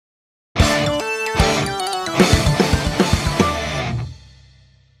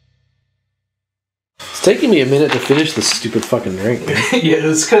It's taking me a minute to finish this stupid fucking drink, man. Yeah,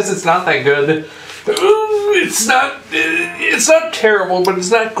 it's because it's not that good. It's not terrible, but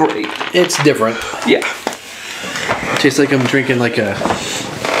it's not great. It's different. Yeah. Tastes like I'm drinking like a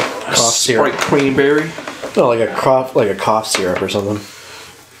cough syrup. Sprite cranberry. No, like a cough syrup or something.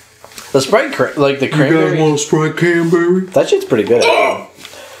 The Sprite, like the cranberry. You guys want a Sprite cranberry? That shit's pretty good.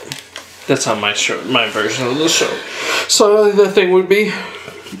 That's on my show, my version of the show. So the thing would be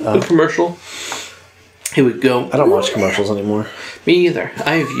the commercial. Here we go. I don't watch commercials anymore. Me either.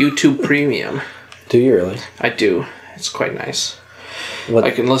 I have YouTube Premium. Do you really? I do. It's quite nice. What?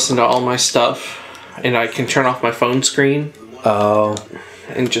 I can listen to all my stuff, and I can turn off my phone screen. Oh.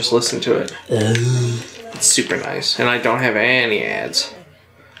 And just listen to it. It's super nice, and I don't have any ads.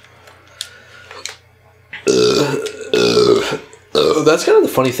 That's kind of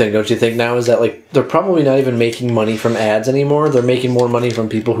the funny thing, don't you think, now, is that, like, they're probably not even making money from ads anymore. They're making more money from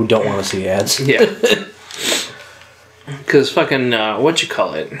people who don't want to see ads. Yeah. Because fucking,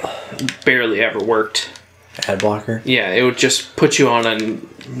 barely ever worked. Ad blocker? Yeah, it would just put you on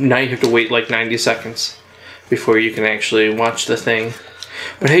now you have to wait like 90 seconds before you can actually watch the thing.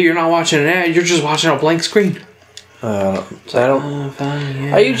 But hey, you're not watching an ad, you're just watching a blank screen. I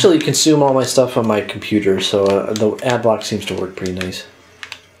usually consume all my stuff on my computer, so the ad block seems to work pretty nice.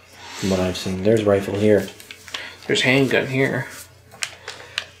 From what I've seen. There's rifle here. There's handgun here.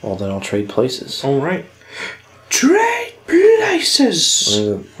 Well, then I'll trade places. Alright. Trade places!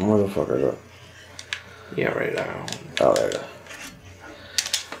 Where the fuck is it? Yeah, right now. Oh, there it is.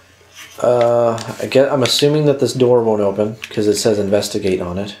 I'm assuming that this door won't open, because it says investigate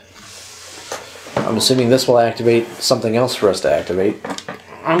on it. I'm assuming this will activate something else for us to activate.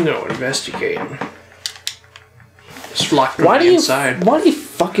 I'm going to investigate. It's locked on the inside. Why do you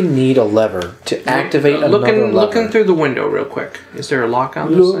fucking need a lever to activate another lever? Looking through the window real quick. Is there a lock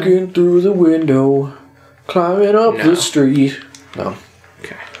on this thing? Looking through the window, climbing up the street. No.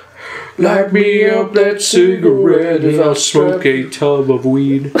 Okay. Light me up that cigarette as I smoke a tub of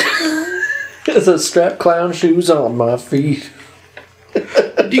weed. There's a strap clown shoes on my feet.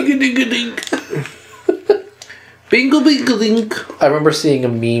 Ding-a-ding-a-dink. Bingle-bingle-dink. I remember seeing a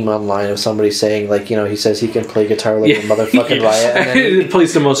meme online of somebody saying, like, you know, he says he can play guitar like a motherfucking riot. And then it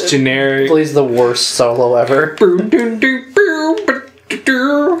plays the most generic. Plays the worst solo ever.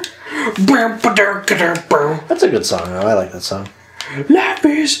 That's a good song, though. I like that song. Life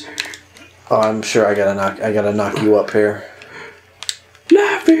is... Oh, I'm sure I gotta knock you up here.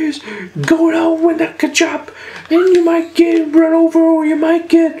 Life is going on with a ketchup, and you might get run over or you might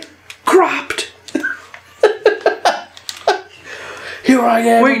get cropped. Here I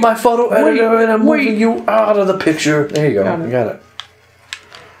am with my photo editor, and I'm moving you out of the picture. There you go. I got it.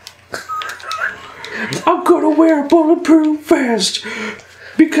 I'm gonna wear a bulletproof vest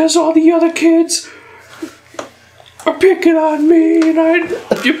because all the other kids are picking on me, and I'm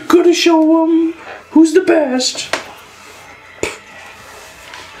gonna show them who's the best.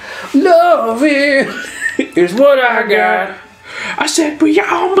 Love is what I got. I said we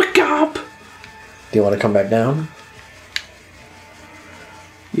on the cop. Do you want to come back down?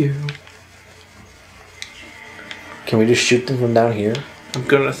 You. Can we just shoot them from down here? I'm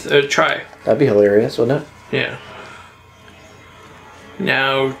gonna try. That'd be hilarious, wouldn't it? Yeah.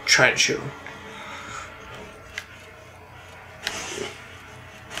 Now try and shoot them.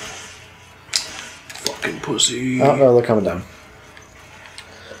 Fucking pussy. Oh, no, they're coming down.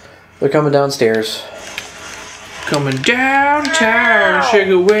 They're coming downstairs. Coming downtown,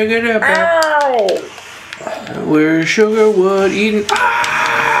 sugar wigging up. Ow! Where Sugarwood eating. Ah!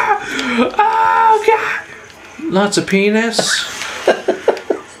 Oh, God! Lots of penis.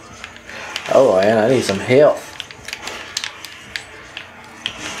 Oh, man, I need some help.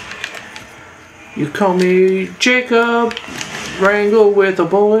 You call me Jacob Wrangle with a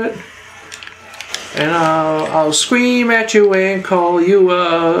bullet, and I'll scream at you and call you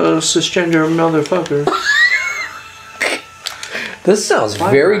a cisgender motherfucker. This sounds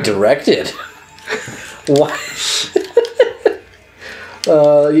very directed. What?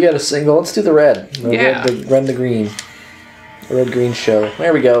 You got a single. Let's do the red. The red and the green. The red-green show.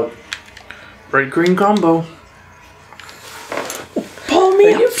 There we go. Red-green combo. Pull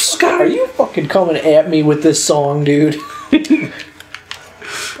me up, Scott. Are you fucking coming at me with this song, dude?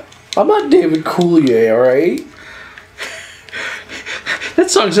 I'm not David Coulier, alright? That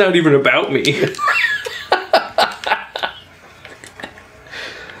song's not even about me.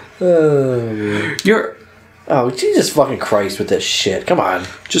 Oh, Jesus fucking Christ with this shit. Come on.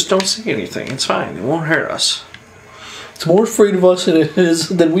 Just don't say anything. It's fine. It won't hurt us. It's more afraid of us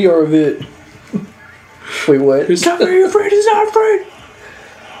than we are of it. Wait, what? It's not very afraid. It's not afraid.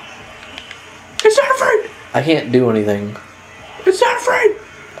 It's not afraid. I can't do anything. It's not afraid.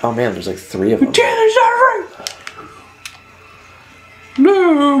 Oh man, there's like 3 of them. Taylor's not afraid.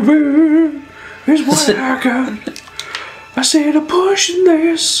 Loving is what I got. I said a pushing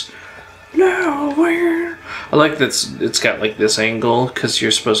this. Nowhere. I like that it's got like this angle because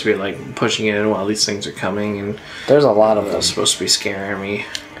you're supposed to be like pushing it in while these things are coming, and there's a lot of them. It's supposed to be scaring me.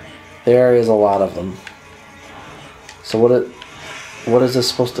 There is a lot of them. So what is this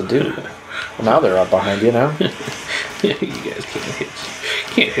supposed to do? Well, now they're up behind you now. Yeah, you guys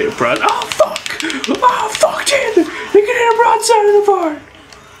can't hit a broad. Oh fuck! Oh fuck, Taylor! They can hit a broadside of the barn.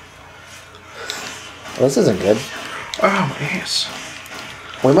 Well, this isn't good. Oh my ass.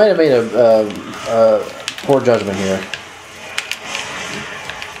 We might have made a poor judgment here.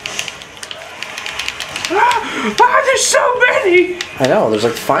 There's so many! I know, there's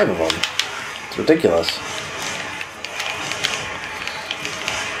like 5 of them. It's ridiculous.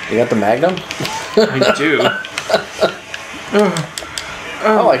 You got the Magnum? I do.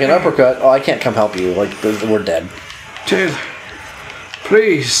 Oh, like an uppercut. Oh, I can't come help you. Like, we're dead. Ted,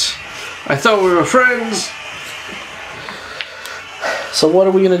 please. I thought we were friends. So what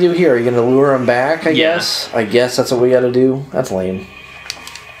are we going to do here? Are you going to lure him back, I guess? I guess that's what we got to do. That's lame.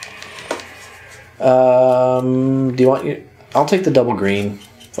 Do you want you? I'll take the double green.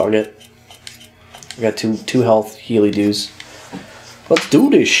 Fuck it. We got two health Healy doos. Let's do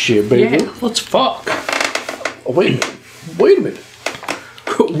this shit, baby. Yeah, let's fuck. Oh, wait a minute. Wait a minute.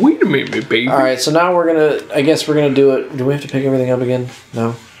 Wait a minute, baby. Alright, so now we're going to... I guess we're going to do it... Do we have to pick everything up again?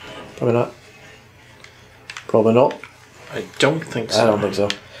 No? Probably not. Probably not. I don't think so. I don't think so.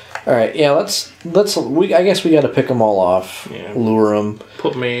 All right, yeah. I guess we got to pick them all off. Yeah. Lure them.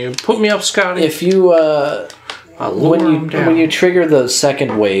 Put me up, Scotty. If you when you trigger the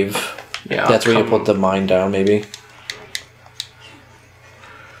second wave, that's where you put the mine down. Maybe.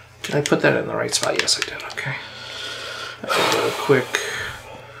 Did I put that in the right spot? Yes, I did. Okay. I did a quick.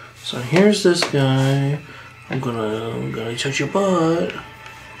 So here's this guy. I'm gonna touch your butt.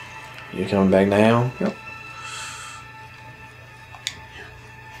 You coming back now? Yep.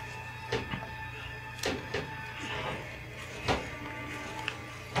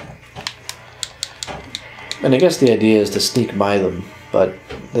 And I guess the idea is to sneak by them, but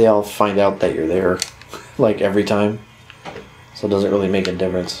they all find out that you're there, like every time. So it doesn't really make a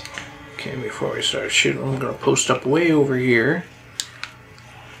difference. Okay, before we start shooting, I'm gonna post up way over here.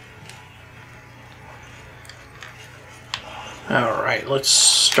 Alright, let's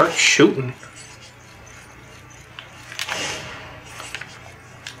start shooting.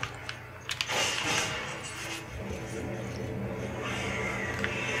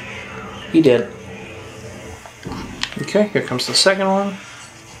 He did. Okay, here comes the second one.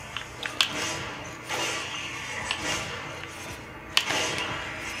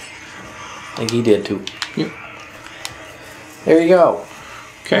 I think he did too. Yep. There you go.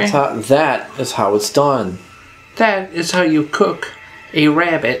 Okay. That is how it's done. That is how you cook a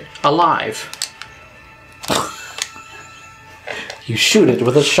rabbit alive. You shoot it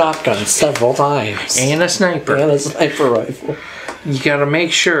with a shotgun several times. And a sniper. And a sniper rifle. You gotta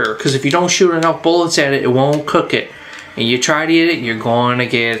make sure, because if you don't shoot enough bullets at it, it won't cook it. And you try to eat it, you're gonna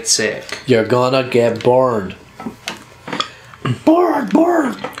get sick. You're gonna get burned. Burn,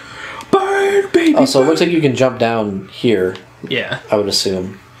 baby. Oh, so it looks like you can jump down here. Yeah. I would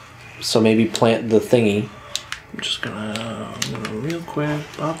assume. So maybe plant the thingy. I'm just gonna real quick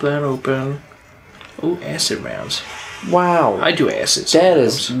pop that open. Oh, acid rounds. Wow. I do acid. That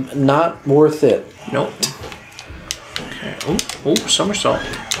is not worth it. Nope. Okay. Oh, somersault.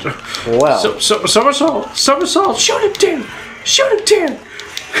 Wow. Somersault. Shoot him, Tim. Shoot him, Tim.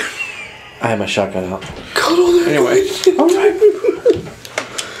 I have my shotgun out. Anyway. All right.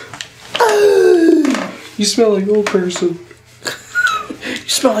 You smell like an old person. You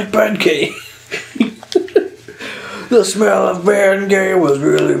smell like Bengay. The smell of Bengay was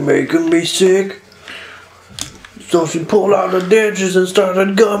really making me sick. So she pulled out the dentures and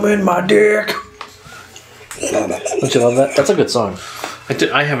started gumming my dick. Don't you love that? That's a good song.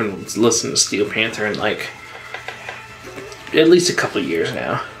 I haven't listened to Steel Panther in like at least a couple of years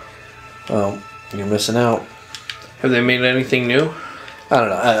now. Well, you're missing out. Have they made anything new? I don't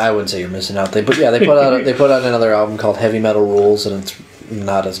know. I wouldn't say you're missing out. They put out another album called Heavy Metal Rules, and it's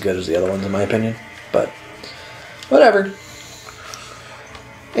not as good as the other ones in my opinion. But whatever.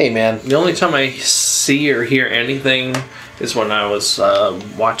 Hey man, the only time I see or hear anything is when I was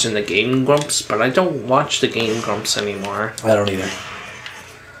watching the Game Grumps, but I don't watch the Game Grumps anymore. I don't either.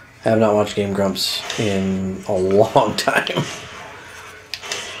 I have not watched Game Grumps in a long time.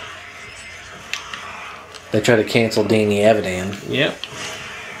 They tried to cancel Danny Avidan. Yep.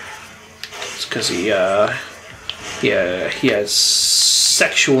 because he had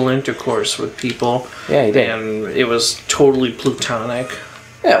sexual intercourse with people. Yeah, he did. And it was totally platonic.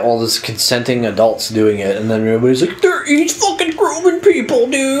 Yeah, all this consenting adults doing it, and then everybody's like, he's fucking grooming people,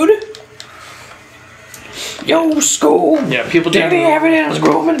 dude. Yo, school. Yeah, people Danny Evidence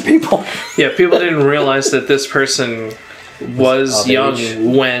grooming people. Yeah, people didn't realize that this person was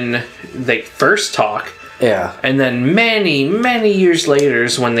young when they first talk. Yeah. And then many, many years later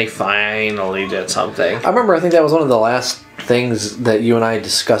is when they finally did something. I remember, I think that was one of the last things that you and I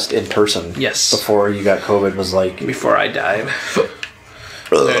discussed in person. Yes. Before you got COVID, was like... Before I died.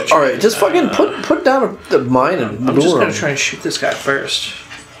 Alright, just fucking put down a mine and I'm just lure gonna him. try and shoot this guy first.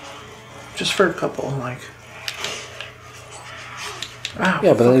 Just for a couple, like... Ow,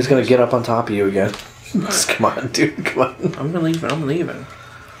 Yeah, but then he's gonna get up on top of you again. Come on, dude, come on. I'm leaving.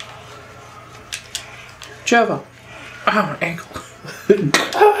 Java. Ow, my ankle.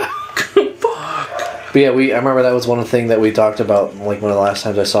 Fuck. But yeah, I remember that was one of the things that we talked about, like one of the last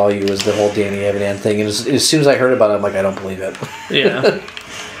times I saw you, was the whole Danny Evinan thing, and as soon as I heard about it, I'm like, I don't believe it. Yeah.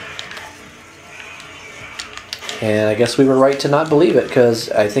 And I guess we were right to not believe it, because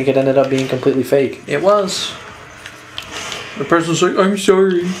I think it ended up being completely fake. It was. The person's like, I'm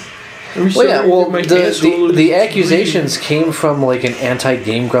sorry. Well, yeah, well, the accusations came from, like, an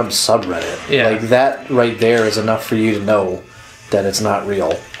anti-Game Grumps subreddit. Yeah. Like, that right there is enough for you to know that it's not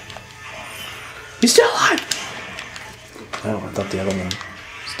real. He's still alive! Oh, I thought the other one was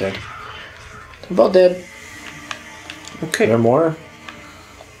dead. They're both dead. Okay. Are there more?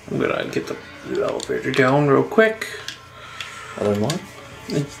 I'm gonna get the elevator down real quick. Are there more?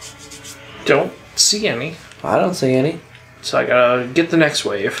 Don't see any. I don't see any. So I gotta get the next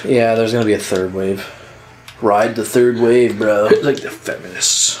wave. Yeah, there's gonna be a third wave. Ride the third wave, bro. Like the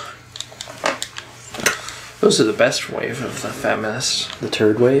feminists. Those are the best wave of the feminists. The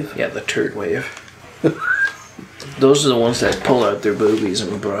turd wave? Yeah, the turd wave. Those are the ones that pull out their boobies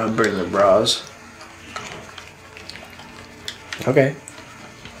and bring their bras. Okay.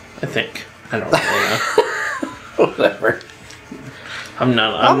 I think. I don't really know. Whatever. I'm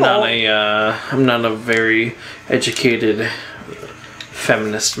not a very educated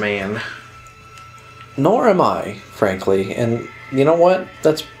feminist man. Nor am I, frankly. And you know what?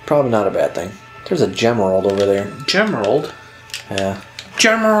 That's probably not a bad thing. There's a Gemerald over there. Gemerald? Yeah.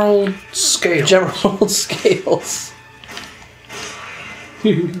 Gemerald scales. Gemerald scales.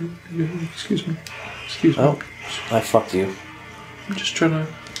 Excuse me. Oh, I fucked you. I'm just trying to...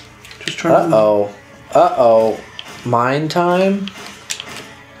 Uh-oh. Uh-oh. Mine time?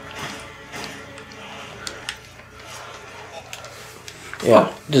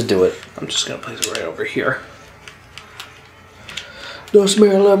 Yeah, just do it. I'm just gonna place it right over here. The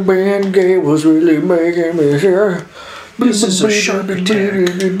smell of Bengay was really making me here. This is a shark attack.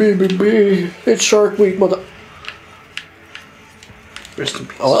 It's Shark Week, mother... Rest in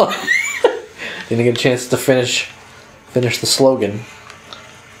peace. Oh, well. Didn't get a chance to finish the slogan.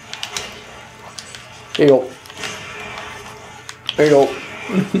 Here you go. There you go.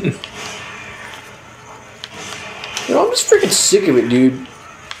 You know, I'm just freaking sick of it, dude.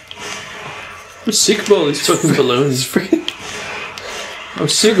 I'm sick of all these fucking balloons. I'm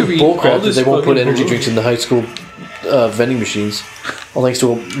sick of eating all Bullcrap that this they won't put fucking energy balloon. drinks in the high school vending machines. Well, thanks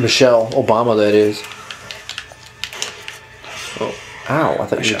to Michelle Obama, that is. Oh, Ow, I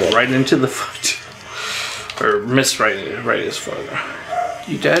thought you were shot dead. right into the foot. Or missed right his foot.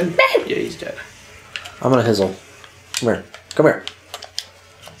 You dead? Yeah, he's dead. I'm gonna hizzle. Come here. Come here.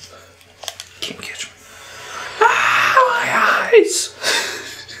 Can't catch me. Ah, my eyes!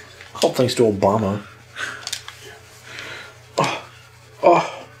 All thanks to Obama.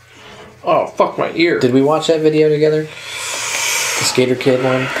 Oh, fuck my ear. Did we watch that video together? The Skater Kid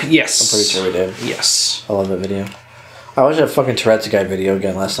one? Yes. I'm pretty sure we did. Yes. I love that video. I watched that fucking Tourette's guy video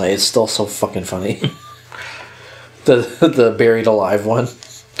again last night. It's still so fucking funny. the buried alive one.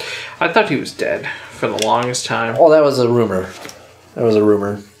 I thought he was dead for the longest time. Oh, that was a rumor. That was a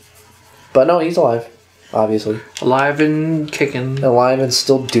rumor. But no, he's alive. Obviously. Alive and kicking. Alive and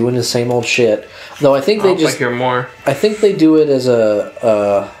still doing his same old shit. Though I think they I just... hear more. I think they do it as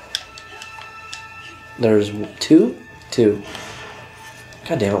a... there's two? Two.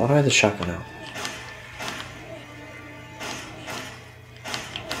 God damn it, why do I have the shotgun out?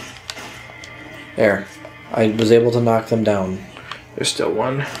 There. I was able to knock them down. There's still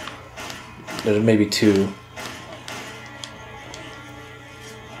one. There's maybe two.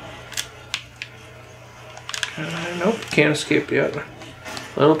 Nope, can't escape yet. A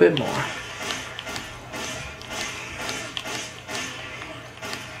little bit more.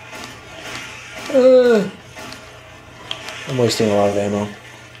 I'm wasting a lot of ammo.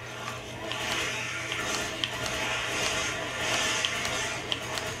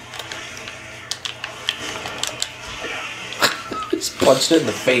 punched it in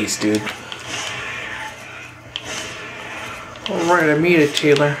the face, dude. Alright, I made it,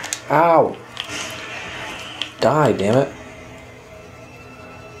 Taylor. Ow. Die, damn it.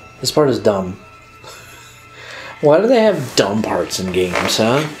 This part is dumb. Why do they have dumb parts in games,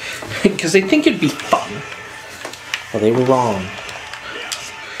 huh? Because they think it'd be fun. Well, they were wrong.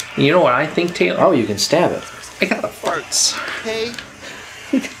 You know what I think, Taylor? Oh, you can stab it. I got the farts. Hey,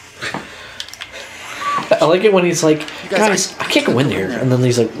 I like it when he's like, guys, I can't go in there. And then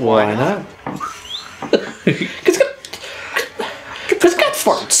he's like, why not? Because it's got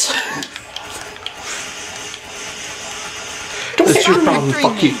farts. That's your problem,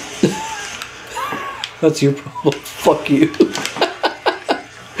 fuck you. That's your problem, fuck you.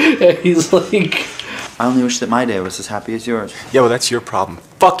 And he's like... I only wish that my day was as happy as yours. Yeah, well, that's your problem.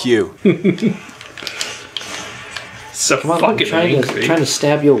 Fuck you. So Come on, I'm fucking trying angry. to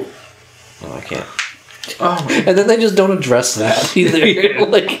stab you. No, I can't. Oh, And then they just don't address that either. Yeah.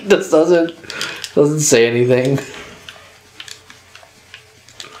 Like, this doesn't say anything.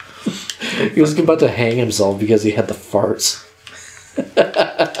 He was about to hang himself because he had the farts.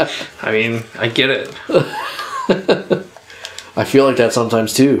 I mean, I get it. I feel like that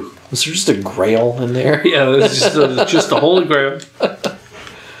sometimes too. Is there just a grail in there? Yeah, it's just the Holy Grail.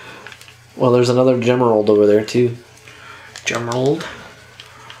 Well, there's another Gemerald over there too. Gemerald.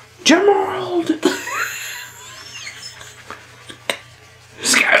 Gemerald!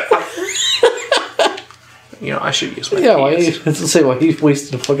 You know, I should use my Yeah, why? keys. Let's say why he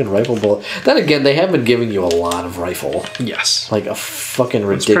wasted a fucking rifle bullet. Then again, they have been giving you a lot of rifle, Yes. like a fucking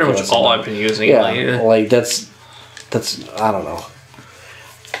That's ridiculous. pretty much all amount. I've been using Yeah, lately. like that's I don't know.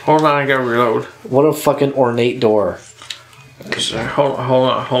 Hold on, I gotta reload. What a fucking ornate door. Hold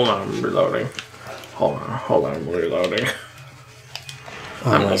on, I'm reloading. Hold on, I'm reloading.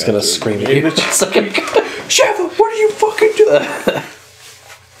 Oh, I was gonna scream at you. Sheva, what are you fucking doing?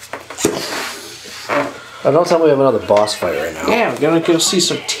 Oh, don't tell me we have another boss fight right now. Yeah, we're gonna go see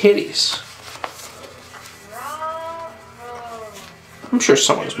some titties. I'm sure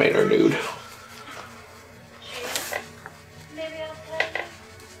someone's made her nude. Maybe I'll tell you.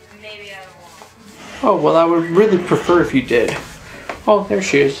 Maybe I won't. Oh, well, I would really prefer if you did. Oh, there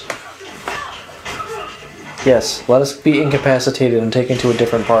she is. Yes, let us be incapacitated and taken to a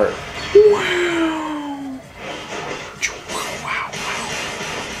different part. Wow. Wow.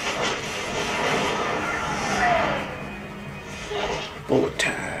 Bullet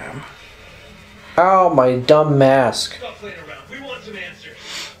time. Ow, my dumb mask. Stop playing around. We want some answers.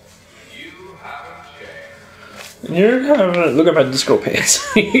 You haven't changed. You're having, look at my disco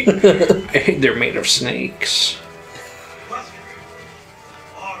pants. They're made of snakes. Wesker.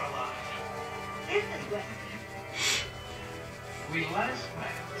 Autoline. This is what. We last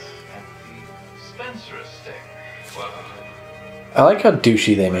met at the Spencer estate. Well, I like how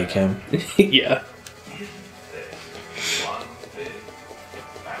douchey they make him. Yeah. this one big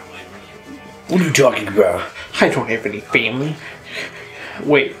family reunion. What are you talking about? I don't have any family.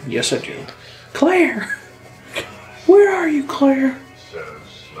 Wait, yes I do. Claire! Where are you, Claire? So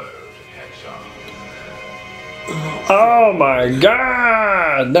slow to catch on. Oh my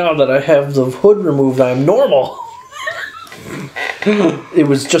god! Now that I have the hood removed, I'm normal. It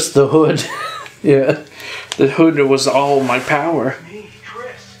was just the hood. Yeah. The hood was all my power. Me,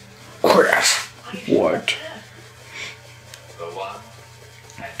 Chris. Chris. What? The one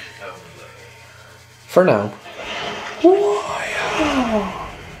and only. For now.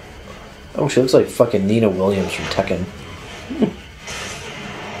 Oh, she looks like fucking Nina Williams from Tekken.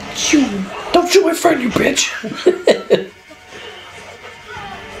 Don't shoot my friend, you bitch!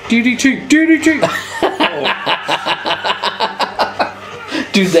 DDT! DDT!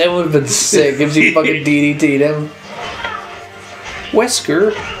 Dude, that would have been sick if she fucking DDT'd him.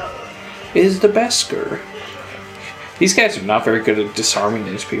 Wesker is the Besker. These guys are not very good at disarming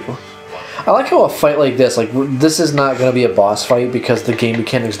these people. I like how a fight like this, like, this is not going to be a boss fight because the game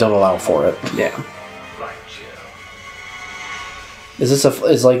mechanics don't allow for it. Yeah. Right, Jill. Is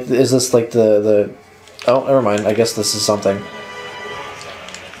this like the oh, never mind. I guess this is something.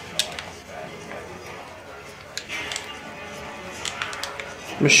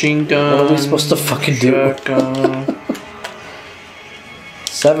 Machine gun. What are we supposed to fucking do? Shotgun.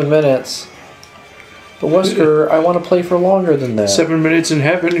 7 minutes. But Wesker, I want to play for longer than that. 7 minutes in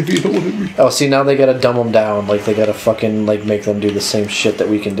heaven if you don't want to be. Oh, see, now they gotta dumb them down. Like, they gotta fucking, like, make them do the same shit that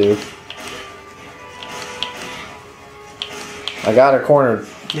we can do. I got her cornered.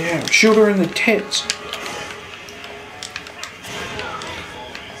 Yeah, shoot her in the tits.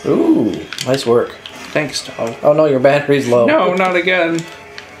 Ooh, nice work. Thanks, dog. Oh no, your battery's low. No, not again.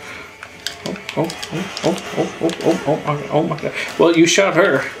 Oh my god. Well, you shot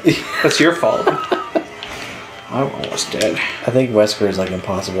her. That's your fault. I'm almost dead. I think Wesker is like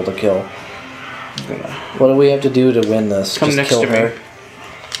impossible to kill. I'm gonna What do we have to do to win this? come Just next kill to her. me.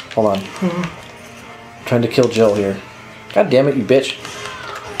 Hold on. I'm trying to kill Jill here. God damn it, you bitch.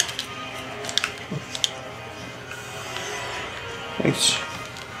 Thanks.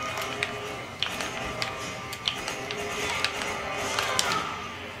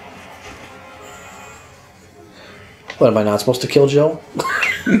 What, am I not supposed to kill Jill?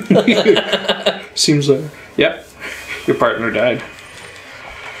 Seems like... Yep. Your partner died.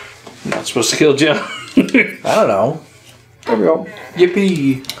 Not supposed to kill Jill. I don't know. There we go.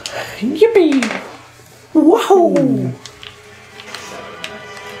 Yippee. Yippee! Whoa!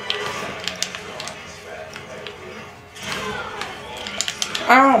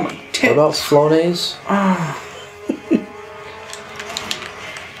 Ow, my tits. What about Flonase? I'm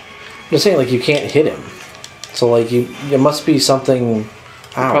just saying, like, you can't hit him. So, like, it must be something...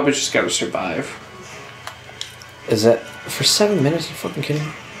 Ow. Probably just gotta survive. Is that... For 7 minutes? You fucking kidding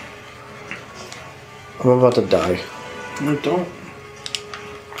me? I'm about to die. No, don't.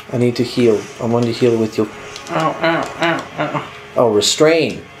 I need to heal. I'm going to heal with you. Ow, ow, ow, ow. Oh,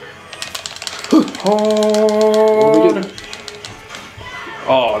 restrain. Hold.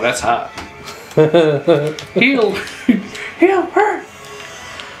 Oh, that's hot. Heal. Heal her.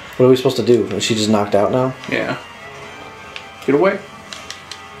 What are we supposed to do? Is she just knocked out now? Yeah. Get away.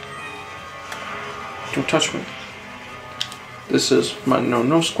 Don't touch me. This is my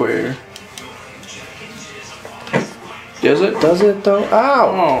no square. Does it? Does it though?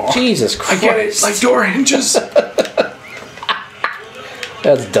 Ow! Oh. Jesus I Christ! get it. Like door hinges.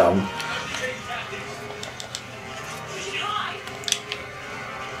 That's dumb.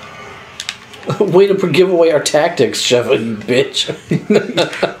 Way to give away our tactics, Sheva, you bitch.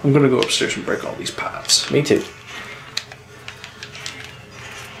 I'm gonna go upstairs and break all these pots. Me too.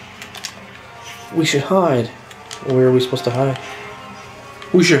 We should hide. Where are we supposed to hide?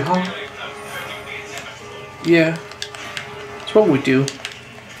 We should hide. Yeah. That's what we do.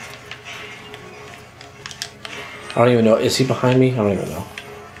 I don't even know. Is he behind me? I don't even know.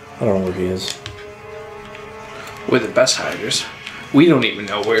 I don't know where he is. We're the best hiders. We don't even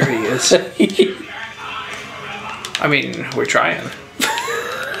know where he is. I mean, we're trying.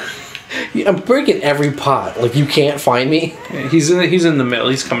 I'm breaking every pot. Like, you can't find me. Yeah, he's in the middle.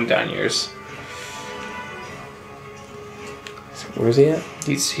 He's coming down yours. Where's he at?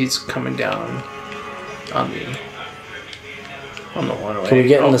 He's coming down on the one way. Can we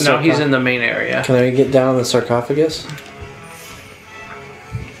get in the no, he's sarcophagus? in the main area. Can I get down the sarcophagus?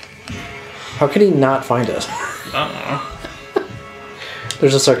 How can he not find us? I don't know.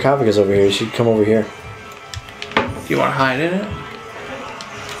 There's a sarcophagus over here. You should come over here. Do you want to hide in it?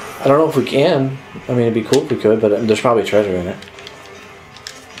 I don't know if we can. I mean, it'd be cool if we could, but there's probably treasure in it.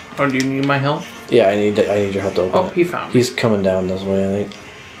 Or do you need my help? Yeah, I need your help to open it. Oh, he found me. He's coming down this way, I think.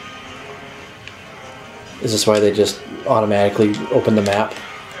 Is this why they just automatically open the map?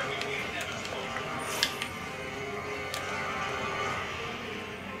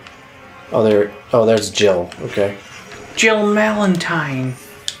 Oh, there's Jill. Okay. Jill Malentine.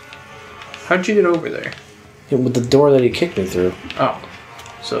 How'd you get over there? Yeah, with the door that he kicked me through. Oh,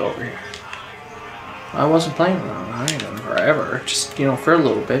 so over here. I wasn't playing around hiding forever. Just, for a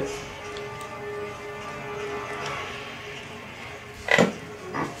little bit.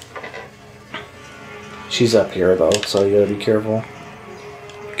 She's up here though, so you gotta be careful.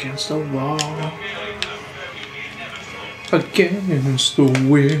 Against the wall. Against the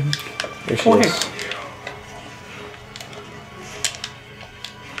wind. There she is.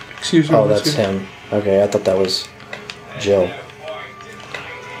 Excuse me. Oh, that's him. Okay, I thought that was Jill.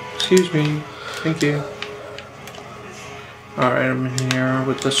 Excuse me. Thank you. Alright, I'm in here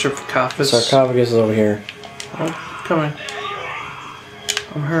with the sarcophagus. Sarcophagus is over here. Oh, come on.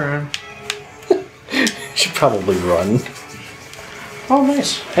 I'm hurrying. Should probably run. Oh,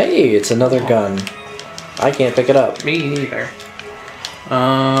 nice. Hey, it's another gun. I can't pick it up. Me neither.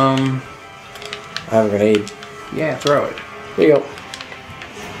 I have a grenade. Yeah, throw it. Here you go.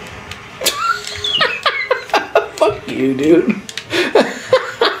 Fuck you, dude.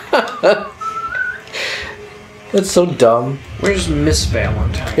 That's so dumb. Where's Miss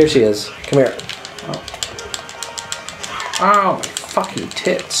Valentine? Here she is. Come here. Oh, my fucking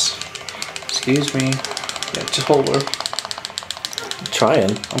tits. Excuse me. Yeah, just hold her. I'm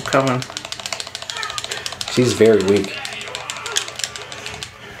trying. I'm coming. She's very weak.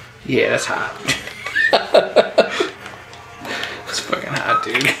 Yeah, that's hot. It's fucking hot,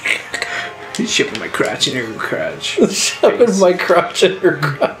 dude. He's shipping my crotch in her crotch. Shoving my crotch in her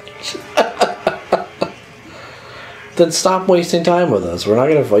crotch. Then stop wasting time with us. We're not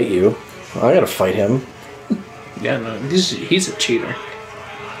gonna fight you. I gotta fight him. Yeah, no, he's a cheater.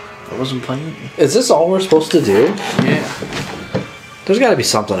 I wasn't playing. Is this all we're supposed to do? Yeah. There's gotta be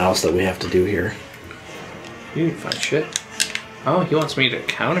something else that we have to do here. You didn't find shit. Oh, he wants me to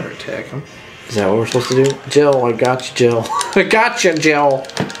counterattack him. Is that what we're supposed to do? Jill, I got you, Jill. I got you, Jill.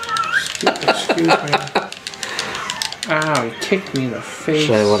 Excuse me. Ow, he kicked me in the face.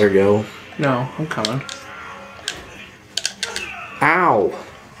 Should I let her go? No, I'm coming. Ow!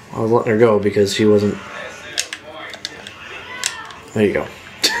 I was letting her go because she wasn't... There you go.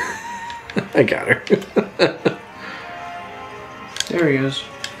 I got her. There he is.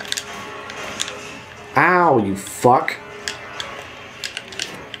 Ow, you fuck.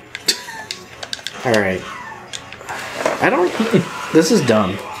 Alright. I don't... This is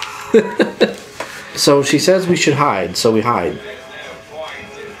dumb. So she says we should hide, so we hide.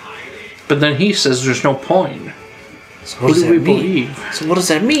 But then he says there's no point. So Who do we believe? So what does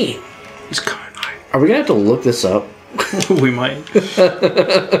that mean? He's coming. Are we gonna have to look this up? We might.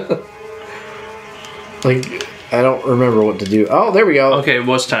 Like, I don't remember what to do. Oh, there we go. Okay, it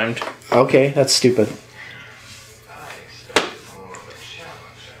was timed. Okay, that's stupid.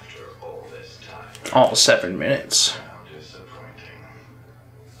 All 7 minutes.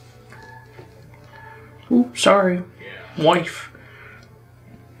 Ooh, sorry. Wife.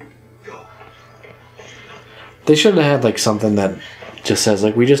 They should have had, like, something that just says,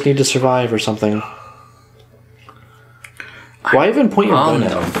 like, we just need to survive or something. Why even point your gun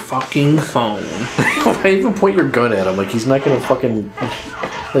at On him? the fucking phone. Why even point your gun at him? Like, he's not gonna fucking...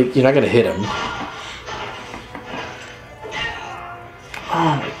 Like, you're not gonna hit him.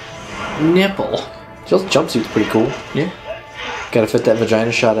 Oh, my nipple. Jill's jumpsuit's pretty cool. Yeah. Gotta fit that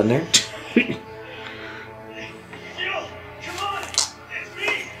vagina shot in there.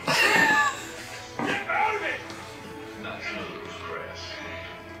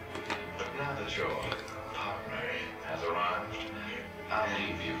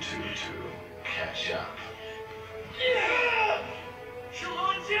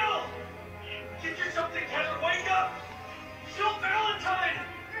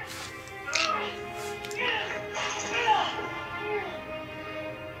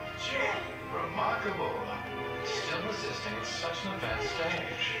 Remarkable. Still resisting at such an advanced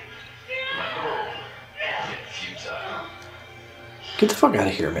stage. Commendable. Yet futile. Get the fuck out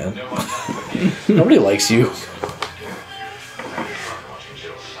of here, man. Nobody likes you. Watching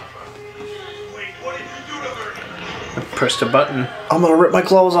Jill suffer. Wait, what did you do to her? I pressed a button. I'm gonna rip my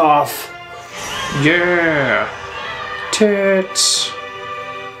clothes off. Yeah. Tits.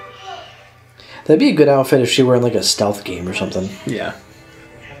 That'd be a good outfit if she were in like a stealth game or something. Yeah.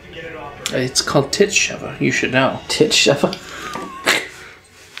 It's called Tit Sheva. You should know. Tit Sheva.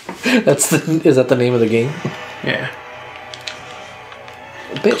 Is that the name of the game? Yeah.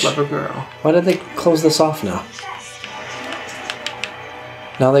 Bitch. Clever girl. Why did they close this off now?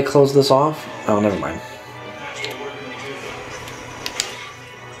 Now they close this off? Oh, never mind.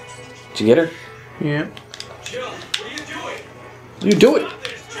 Did you get her? Yeah. Jill, what are you doing? You do it.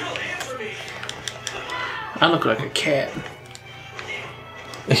 Jill, answer me. I look like a cat.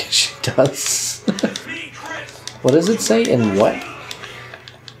 She does. Me, Chris. What does it say? In what?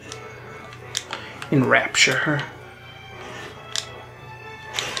 Enrapture her.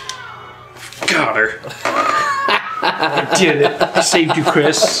 Got her. I did it. I saved you,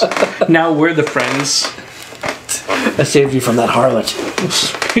 Chris. Now we're the friends. I saved you from that harlot.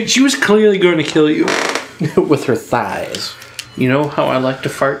 She was clearly going to kill you. With her thighs. You know how I like to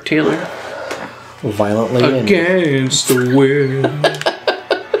fart, Taylor? Violently. and- Against the wind.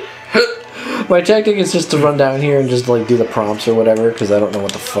 My tactic is just to run down here and just like do the prompts or whatever, because I don't know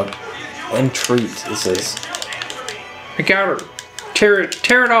what the fuck. Entreat, this is. I got her. Tear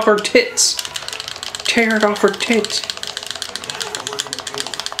it off her tits. Tear it off her tits.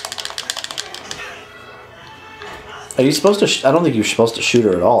 Are you supposed to? I don't think you're supposed to shoot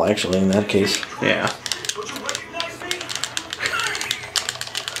her at all. Actually, in that case. Yeah.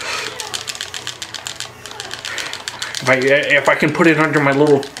 If I can put it under my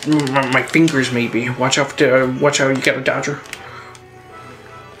little my fingers, maybe. Watch out! Watch out! You got a dodger.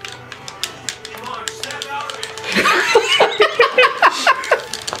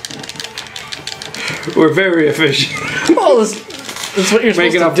 We're very efficient. Well, this is what you're supposed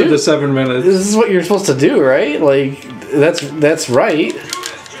Making to up do. for the 7 minutes. This is what you're supposed to do, right? Like that's right.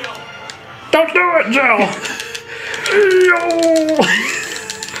 Don't do it, Jill.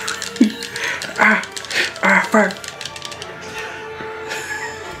 Fuck.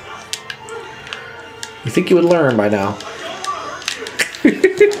 You think you would learn by now?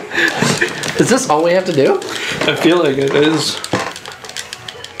 Is this all we have to do? I feel like it is.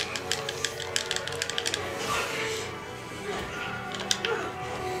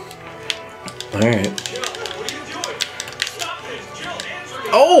 Alright.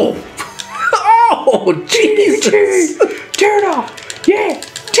 Oh! Oh, Jesus! Tear it off! Yeah!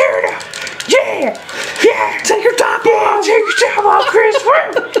 Tear it off! Yeah! Yeah! Take your top off! Take your top off, Chris!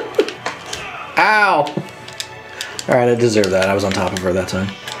 Ow! Alright, I deserve that. I was on top of her that time.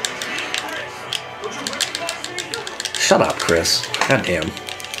 Shut up, Chris. God damn.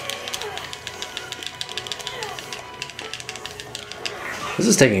 This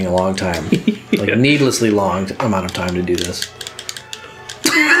is taking a long time. Like, needlessly long amount of time to do this.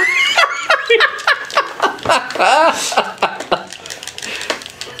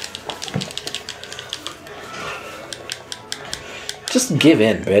 Just give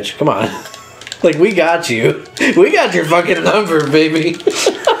in, bitch. Come on. Like, we got you. We got your fucking number, baby.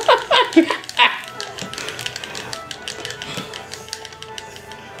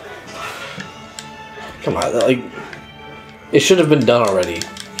 Come on, like, it should have been done already.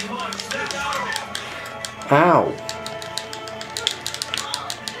 Ow.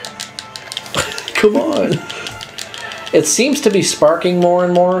 Come on. It seems to be sparking more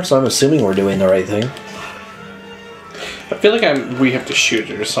and more, so I'm assuming we're doing the right thing. I feel like we have to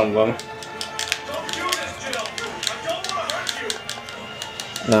shoot it or something.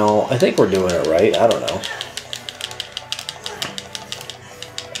 No, I think we're doing it right. I don't know.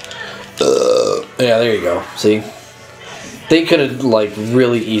 Yeah, there you go. See? They could have, like,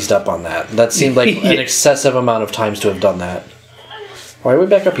 really eased up on that. That seemed like an excessive amount of times to have done that. Why are we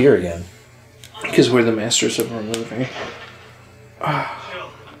back up here again? Because we're the masters of removing. That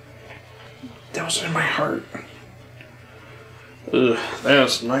was in my heart. Ugh,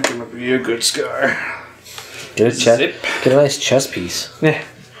 that's not gonna be a good scar. Get a chest. Zip. Get a nice chest piece. Yeah.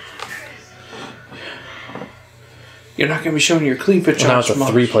 You're not gonna be showing your cleavage. Well, now it's a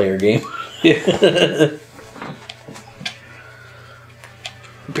 3-player game. Yeah.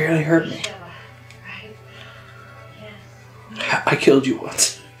 Barely hurt me. Right? I killed you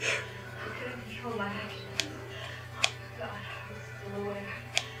once. I couldn't control my actions. God, I was still aware.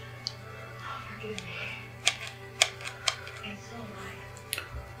 Forgive me. It's so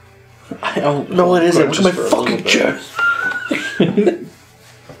light. I don't No, it isn't. Look at my for a fucking little bit. chest.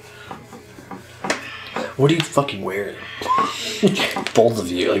 What are you fucking wearing? Both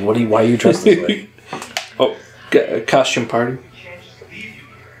of you. Like, why are you dressed this way? Oh, costume party. You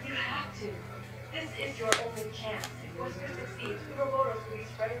have to. This is your only chance. If Whisker succeeds, the photos will be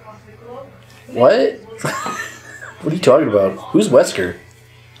spread across the globe. What? What are you talking about? Who's Wesker?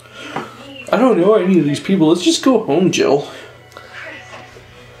 I don't know any of these people. Let's just go home, Jill. Chris,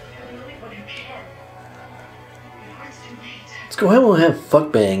 you're the only one who can. Before it's too late. Let's go home and have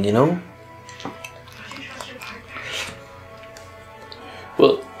fuck bang, you know? Don't you trust your partner?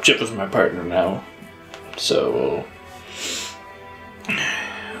 Well, Chip is my partner now. So...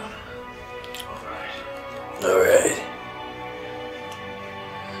 Alright.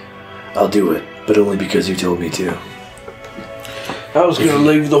 I'll do it, but only because you told me to. I was gonna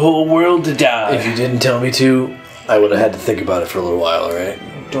leave the whole world to die. If you didn't tell me to, I would have had to think about it for a little while, alright?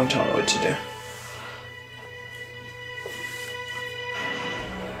 Don't tell me what to do.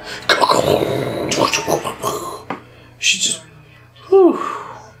 She just... Whew.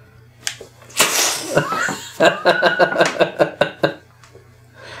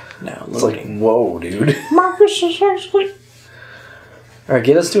 Now It's like, whoa, dude. Marcus is actually... Alright,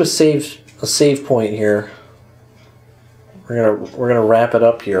 get us to a save point here. We're gonna wrap it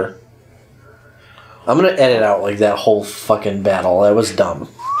up here. I'm gonna edit out like that whole fucking battle. That was dumb.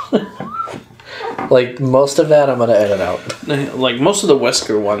 Like most of that I'm gonna edit out. Like, most of the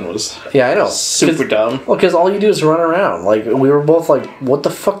Wesker one was Yeah, I know. super dumb. Well, because all you do is run around. Like, we were both like, what the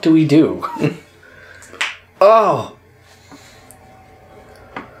fuck do we do? Oh!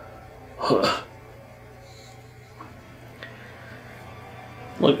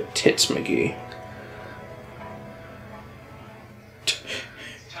 Look at tits, McGee.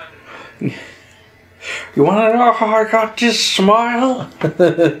 You wanna know how I got this smile?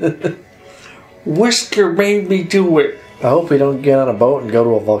 Whisker made me do it. I hope we don't get on a boat and go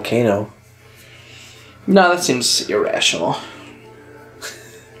to a volcano. No, that seems irrational.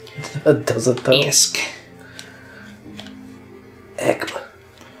 Does it though? Isk. Ekp.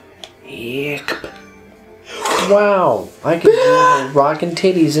 Ick. Wow, I can do rockin'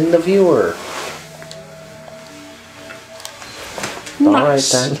 titties in the viewer.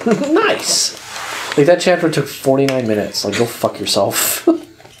 Nice. Alright then. Nice! Like, that chapter took 49 minutes. Like, go fuck yourself.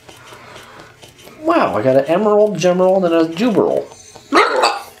 Wow, I got an emerald, gemerald, and a juberald.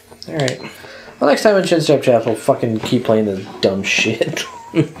 Alright. Well, next time on Chinstrap Chaps, we'll fucking keep playing this dumb shit.